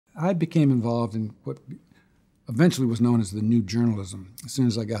I became involved in what eventually was known as the new journalism as soon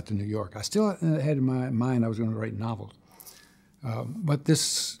as I got to New York. I still had in my mind I was going to write novels. But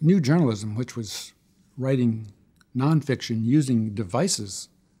this new journalism, which was writing nonfiction using devices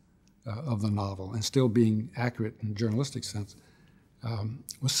of the novel and still being accurate in a journalistic sense,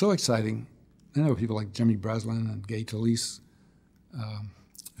 was so exciting. I know people like Jimmy Breslin and Gay Talese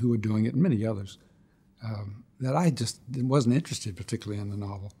who were doing it, and many others, that I just wasn't interested particularly in the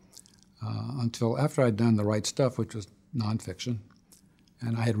novel until after I'd done The Right Stuff, which was nonfiction,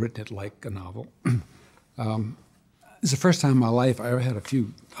 and I had written it like a novel. It's the first time in my life I ever had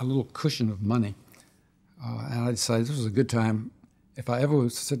a little cushion of money, and I decided this was a good time. If I ever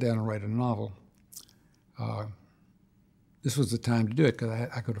was to sit down and write a novel, this was the time to do it because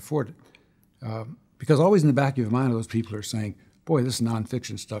I could afford it. Because always in the back of your mind, those people are saying, boy, this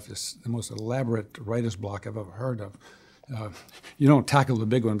nonfiction stuff is the most elaborate writer's block I've ever heard of. You don't tackle the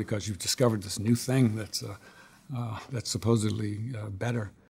big one because you've discovered this new thing that's supposedly better.